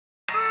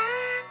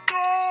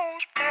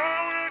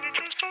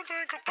don't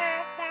think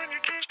about, when you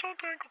just don't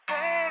think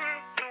about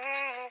it, no.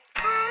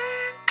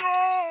 Pain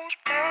goes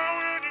by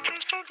when you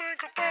just don't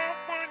think about,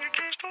 when you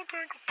just don't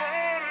think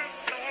about it,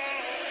 no.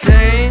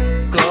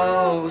 Pain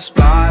goes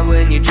by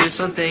when you just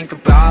don't think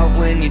about,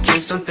 when you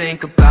just don't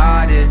think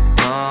about it,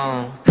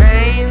 no.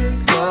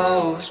 Pain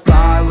goes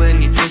by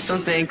when you just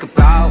don't think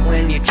about,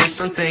 when you just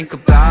don't think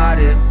about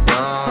it,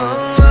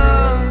 no.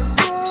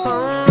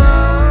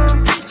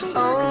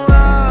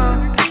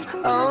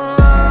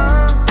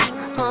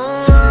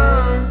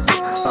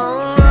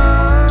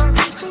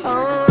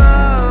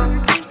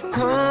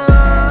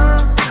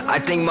 I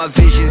think my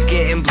vision's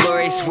getting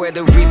blurry, swear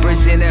the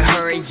Reaper's in a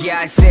hurry. Yeah,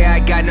 I say I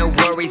got no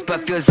worries,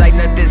 but feels like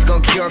nothing's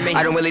gonna cure me.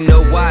 I don't really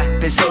know why,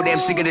 been so damn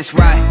sick of this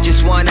ride.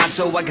 Just one off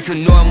so I can feel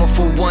normal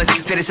for once.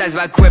 Fantasize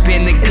about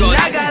gripping the gun.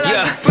 And I got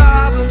lots of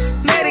problems,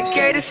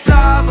 medicated,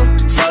 solve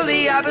them.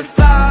 Slowly I've been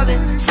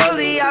falling,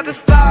 slowly I've been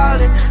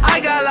falling. I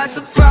got lots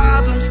of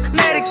problems,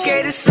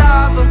 medicated,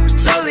 solve them.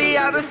 Slowly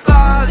I've been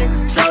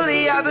falling,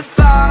 slowly I've been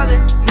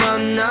falling. No,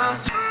 no.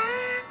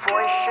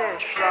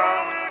 Voices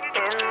loud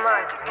in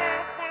my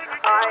head,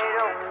 I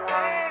don't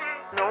want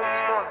no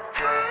more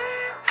pain.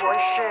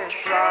 Voices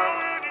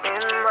loud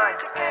in my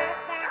head,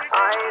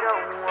 I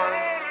don't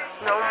want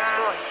no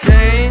more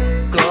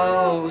Pain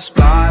goes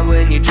by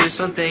when you just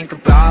don't think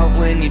about,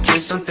 when you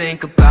just don't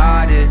think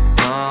about it,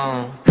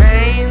 no.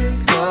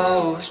 Pain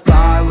goes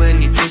by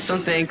when you just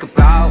don't think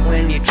about,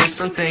 when you just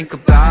don't think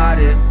about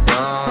it,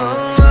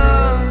 no.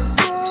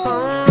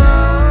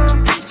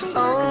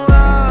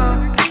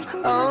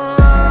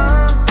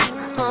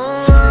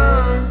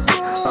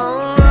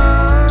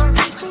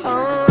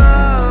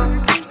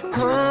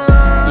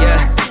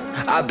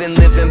 I've been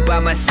living by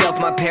myself,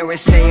 my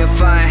parents saying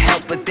find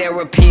help, but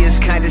therapy is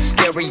kinda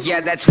scary,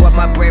 yeah, that's what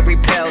my brain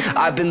repels.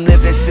 I've been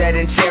living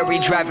sedentary,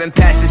 driving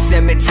past the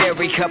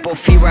cemetery, couple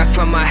feet right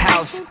from my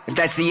house. If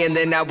that's the end,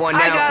 then I want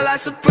out. I got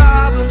lots of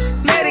problems,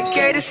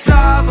 medicated,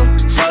 solve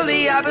them.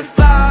 Slowly I've been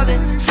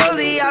falling,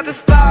 slowly I've been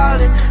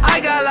falling. I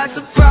got lots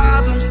of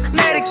problems,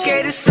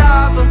 medicated,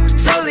 solve them.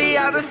 Slowly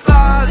I've been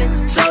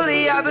falling,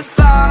 slowly I've been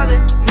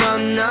falling. No,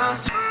 no.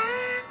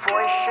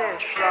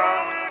 voices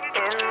loud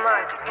in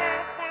my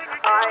head,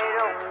 I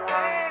don't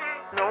want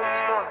no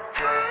more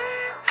pain.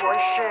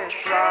 Voices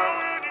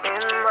loud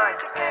in my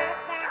head,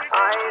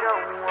 I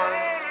don't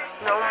want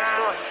no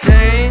more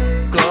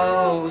Pain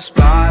goes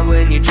by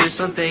when you just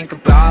don't think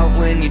about,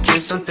 when you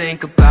just don't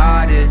think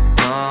about it,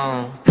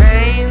 no.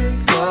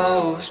 Pain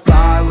goes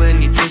by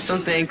when you just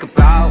don't think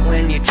about,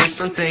 when you just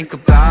don't think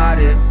about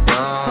it,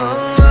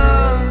 no.